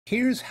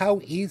Here's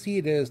how easy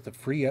it is to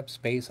free up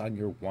space on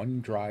your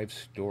OneDrive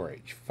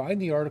storage. Find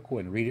the article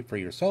and read it for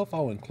yourself.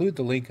 I'll include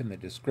the link in the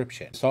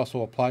description. This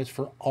also applies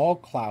for all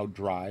cloud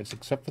drives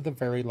except for the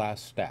very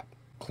last step.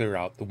 Clear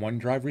out the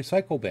OneDrive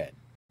recycle bin.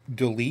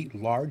 Delete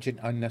large and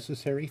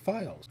unnecessary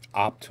files.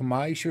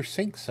 Optimize your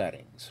sync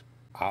settings.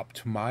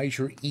 Optimize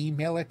your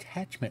email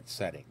attachment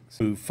settings.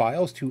 Move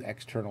files to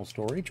external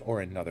storage or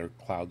another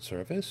cloud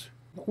service.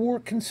 Or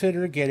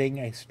consider getting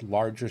a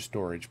larger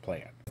storage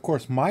plan. Of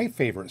course, my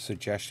favorite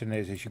suggestion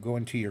is as you go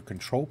into your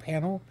control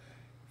panel,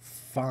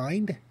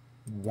 find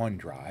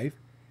OneDrive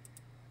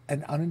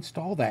and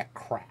uninstall that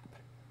crap.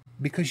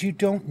 Because you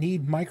don't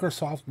need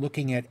Microsoft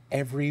looking at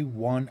every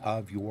one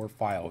of your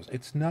files.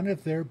 It's none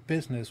of their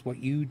business what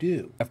you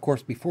do. Of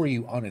course, before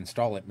you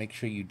uninstall it, make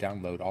sure you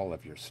download all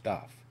of your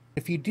stuff.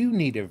 If you do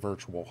need a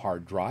virtual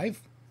hard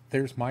drive,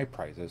 there's my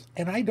prices,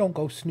 and I don't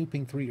go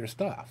snooping through your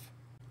stuff.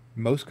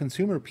 Most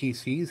consumer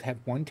PCs have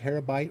 1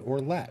 terabyte or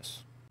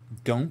less.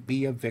 Don't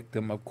be a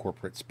victim of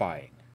corporate spying.